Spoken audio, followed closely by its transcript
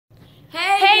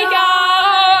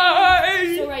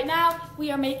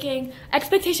we are making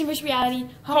Expectation vs. Reality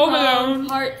Home Alone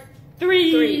Part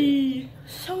 3.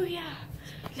 So yeah,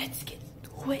 let's get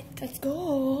to it. Let's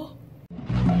go.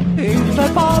 If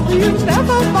I bother you,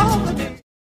 never bother me.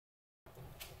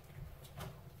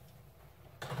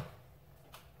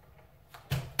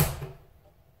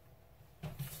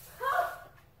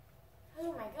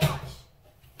 Oh my gosh.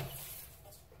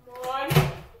 Come on.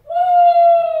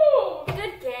 Woo!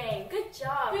 Good game. Good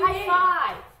job. Good High game.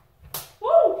 five.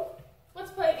 Woo!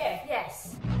 Let's play again.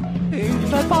 Yes.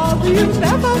 If I bother you,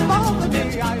 never bother me.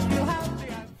 I feel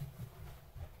happy.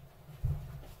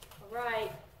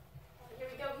 Alright. Here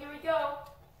we go, here we go.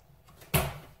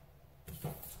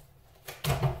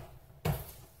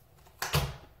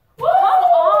 Woo! Come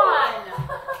on!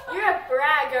 You're a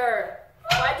bragger.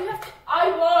 Why'd you have to... I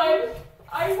won!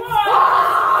 I won!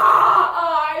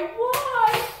 I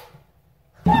won!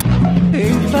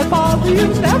 If I bother you,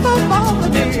 never bother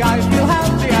me. I feel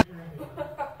happy.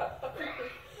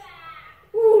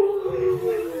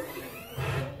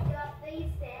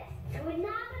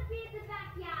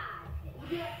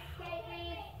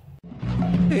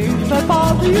 If I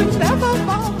bother you, never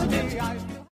bother me. I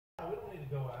feel. We don't need to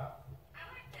go out. I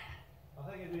like that. I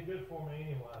think it'd be good for me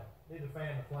anyway. Need to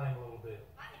fan the flame a little bit.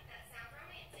 I think that sounds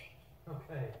romantic.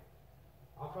 Okay.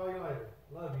 I'll call you later.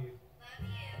 Love you. Love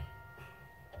you.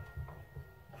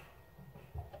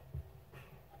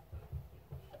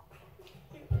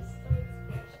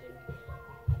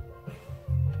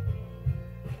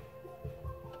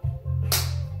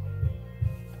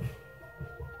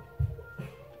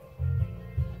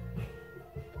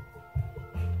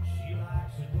 She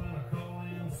likes it when I call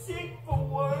in Sick for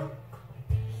work.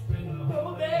 Spend the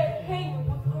Whole day hanging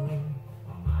with her.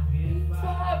 I might get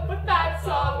fired. But that's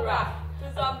alright.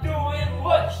 Cause I'm doing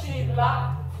what she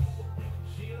likes.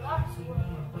 She likes it when I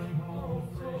bring home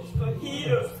fresh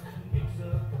Fajitas. mix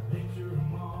up a picture of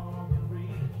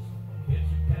margaritas.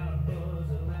 Catch a kind of buzz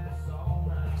that lasts all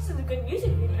night. This is a good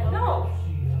music video. I know.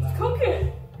 She It's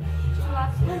cooking. She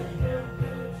likes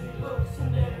looks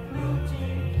and then blue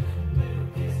jeans. Little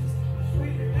kisses,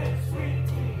 sweeter than sweet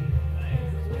tea.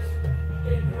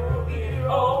 In her ear,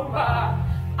 oh my.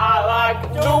 I like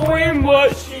doing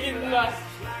what she likes.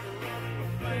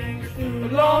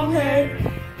 Long hair,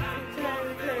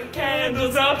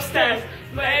 candles upstairs,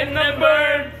 letting them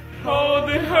burn,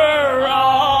 holding her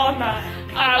all night.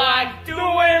 I like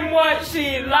doing what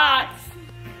she likes.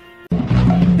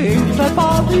 If I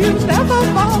bother you, never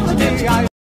bother me. I.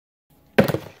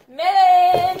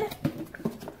 Melon!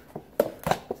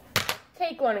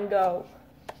 Take one and go.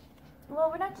 Well,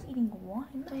 we're not just eating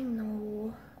one. I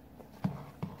know.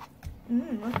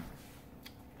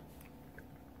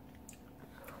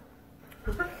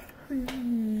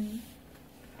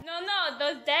 No,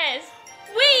 those days.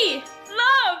 We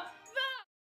love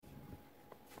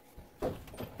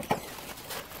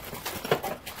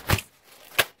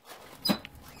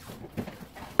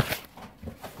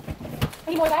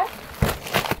Any more there?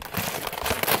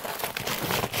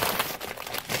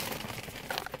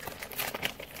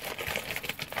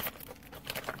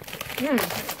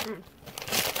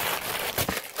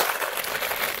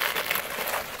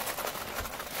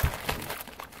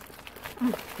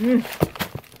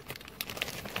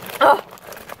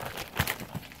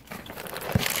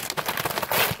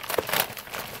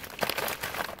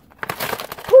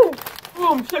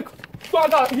 Oh, I'm sick. I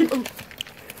got you.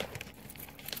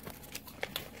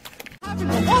 Having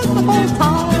a wonderful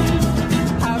time.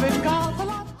 Having got a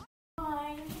lot.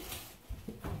 Fine.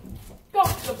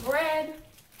 Got the bread.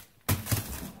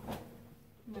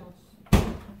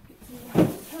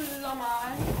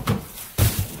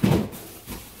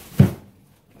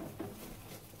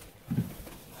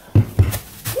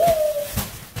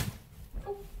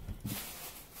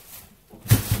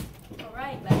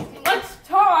 Alright, let's do it. It's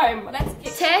time. Let's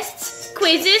get Tests,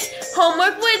 quizzes,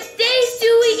 homework. What days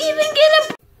do we even get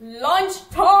a Lunch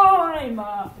time.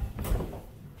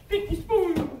 Big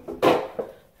spoon.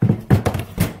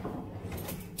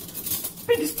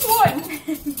 Big spoon.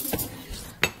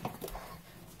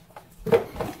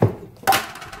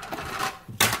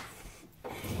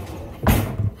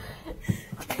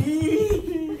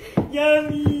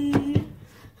 Yummy.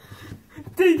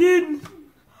 Dig in.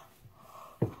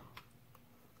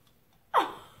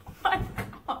 Oh my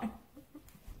god.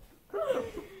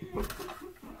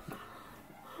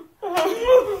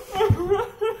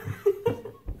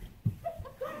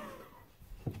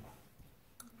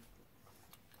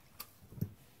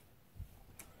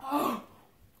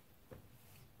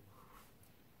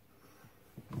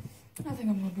 I think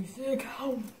I'm gonna be sick.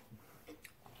 Oh,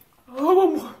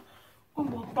 one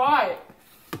more bite.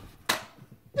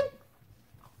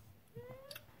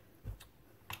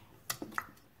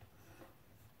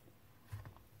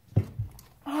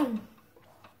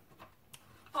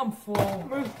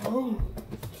 full.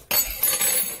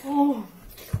 Oh.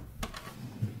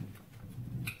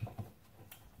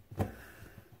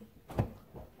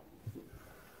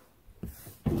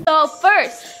 So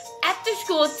first, after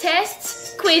school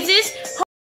tests, quizzes.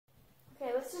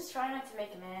 Okay, let's just try not to make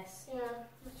a mess. Yeah,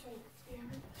 let's try to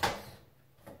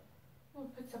we'll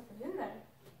put something in there.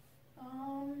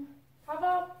 How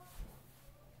about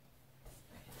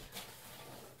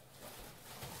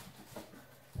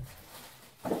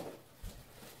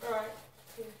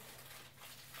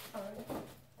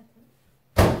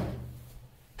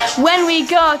When we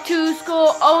go to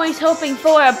school, always hoping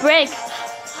for a break.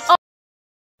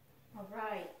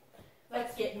 Alright,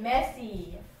 let's get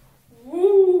messy.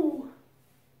 Woo!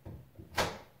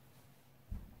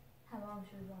 How long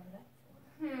should we water that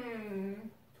for?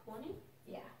 20?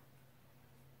 Yeah.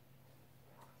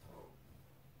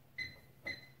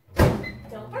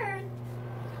 Don't burn.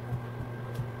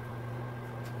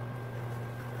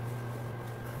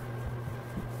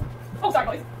 Oh, sorry,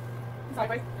 boys. Sorry,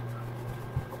 boys.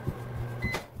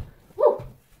 Woo!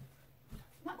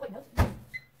 Not quite melted.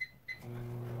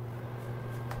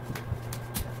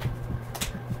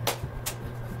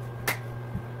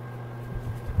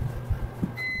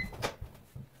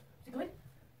 Is it good?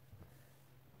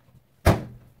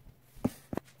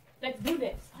 Let's do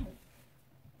this.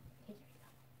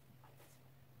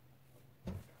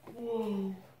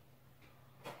 Whoa.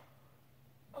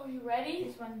 Oh, you ready?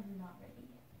 This one's not ready.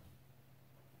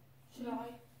 Should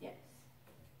I? Yes.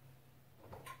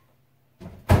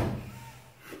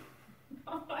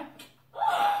 Oh my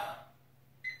god.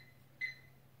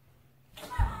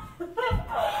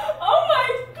 Oh my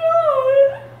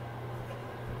god.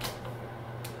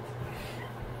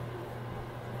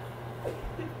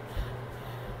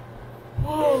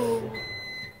 Whoa.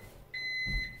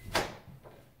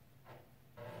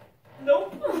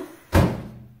 Nope.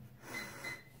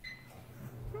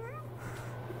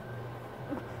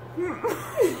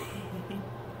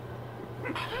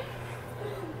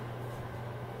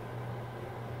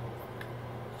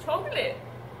 Chocolate.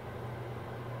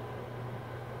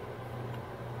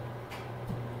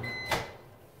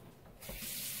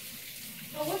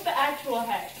 Oh, what the actual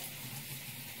heck?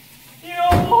 You know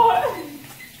what?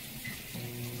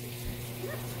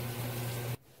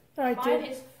 Alright, Mine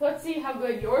is. Let's see how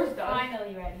good yours does.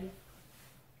 finally ready.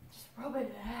 Just rub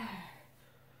it there.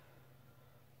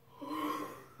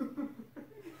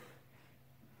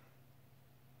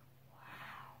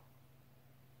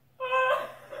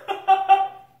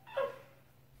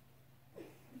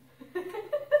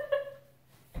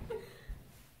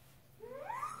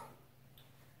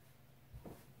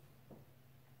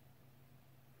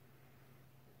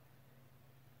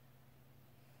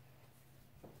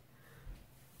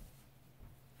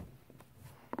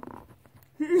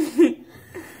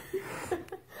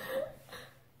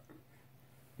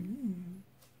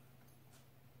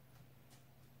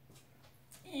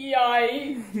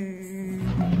 Yikes.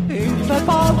 Things that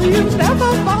bother you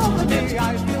never bother me.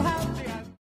 I feel happy.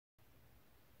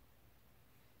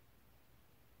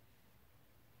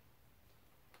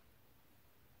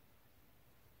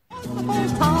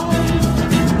 Wonderful time.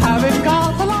 Having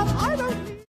got a lot I don't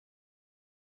need.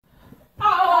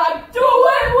 I'm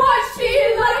doing what she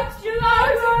likes. You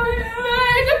like her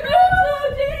in the blue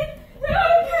jeans.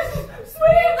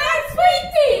 Sweet and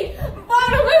sweetie.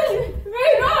 But we don't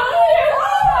need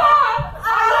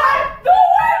I'm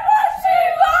doing what she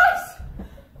likes.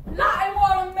 Lighting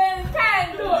watermelon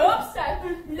candle. Upset.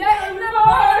 Letting the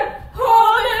bird.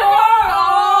 Holding her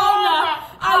on.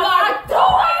 I like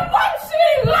doing what she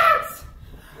likes.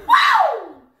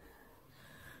 Woo!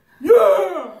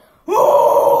 Yeah!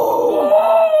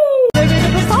 Living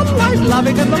in the sunlight,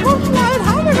 loving in the moonlight,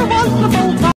 having a wonderful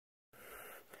time.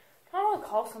 I don't want to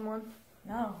call someone.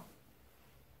 No.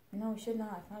 No, we should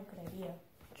not. It's not a good idea.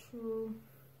 True.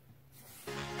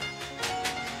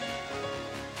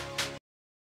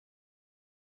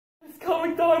 Let's call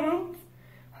McDonald's.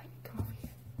 Come over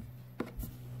here.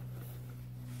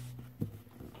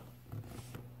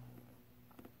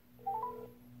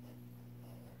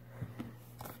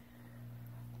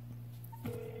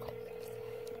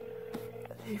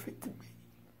 Leave it to me.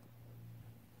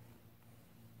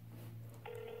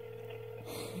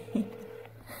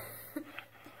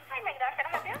 Hi, McDonald's. Can I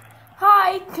help you?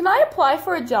 Hi, can I apply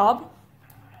for a job?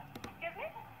 Excuse me?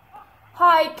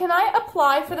 Hi, can I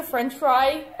apply for the French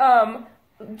fry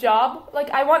job? Like,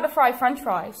 I want to fry French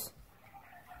fries.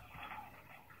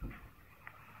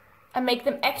 And make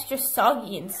them extra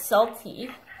soggy and salty.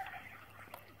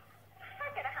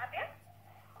 How can I help you?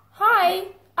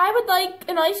 Hi, I would like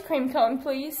an ice cream cone,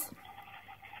 please.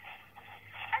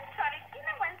 I'm sorry. Give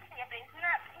me 1 second.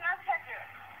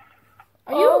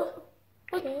 Are you?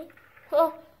 Okay.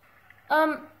 Oh,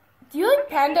 do you like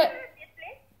panda?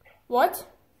 What?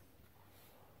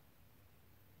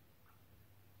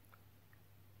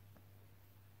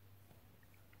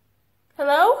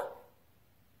 Hello?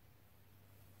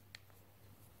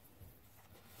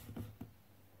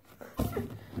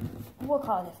 We'll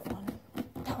call a different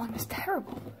one. That one was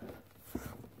terrible.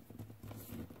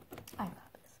 I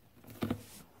got this.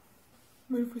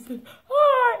 Move was like,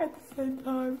 hi at the same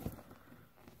time.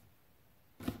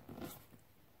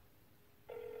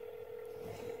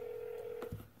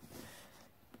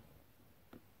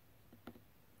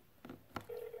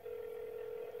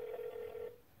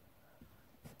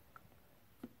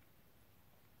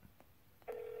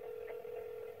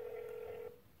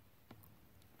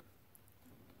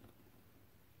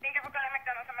 Thank you for calling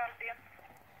McDonald's. I'm on to you.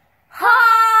 Hi!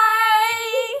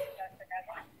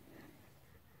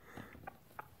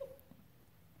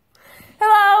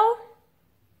 Hello?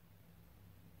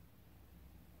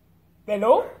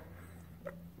 Hello?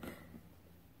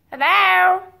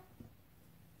 Hello?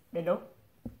 Hello?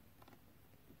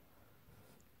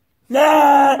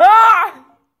 Ah!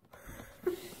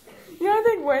 You know, I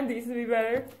think Wendy's would be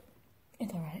better.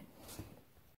 It's alright.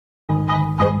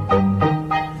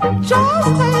 Just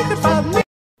take it from me.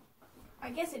 I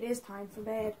guess it is time for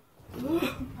bed.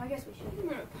 I guess we should. I'm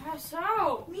gonna pass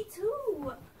out. Me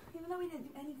too. Even though we didn't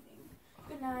do anything.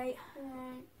 Good night. Good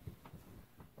night.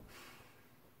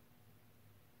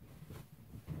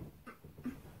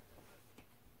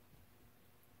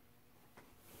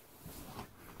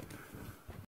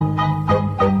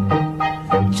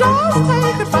 Just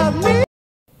take it from me.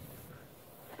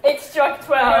 It struck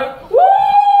 12. Woo!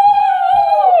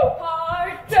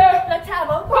 Party! Let's have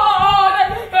a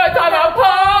party! Let's have a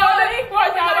party!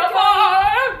 Let's have a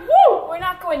party! Woo! We're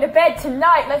not going to bed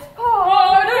tonight. Let's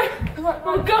party! We're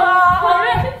going.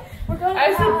 We're going.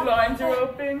 As the blinds are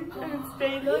open and it's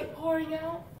daylight pouring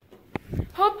out.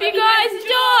 Hope you guys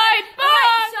enjoyed.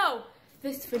 Bye.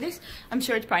 So for this, I'm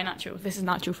sure it's probably not true. This is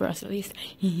not true for us at least.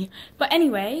 But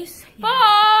anyways,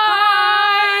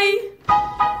 bye.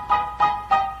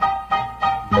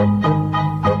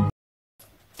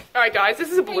 All right, guys, this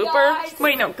is a blooper. guys.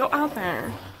 Wait, no, go out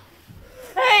there.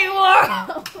 Hey,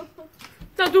 Laura.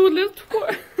 So do a little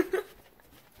twerk.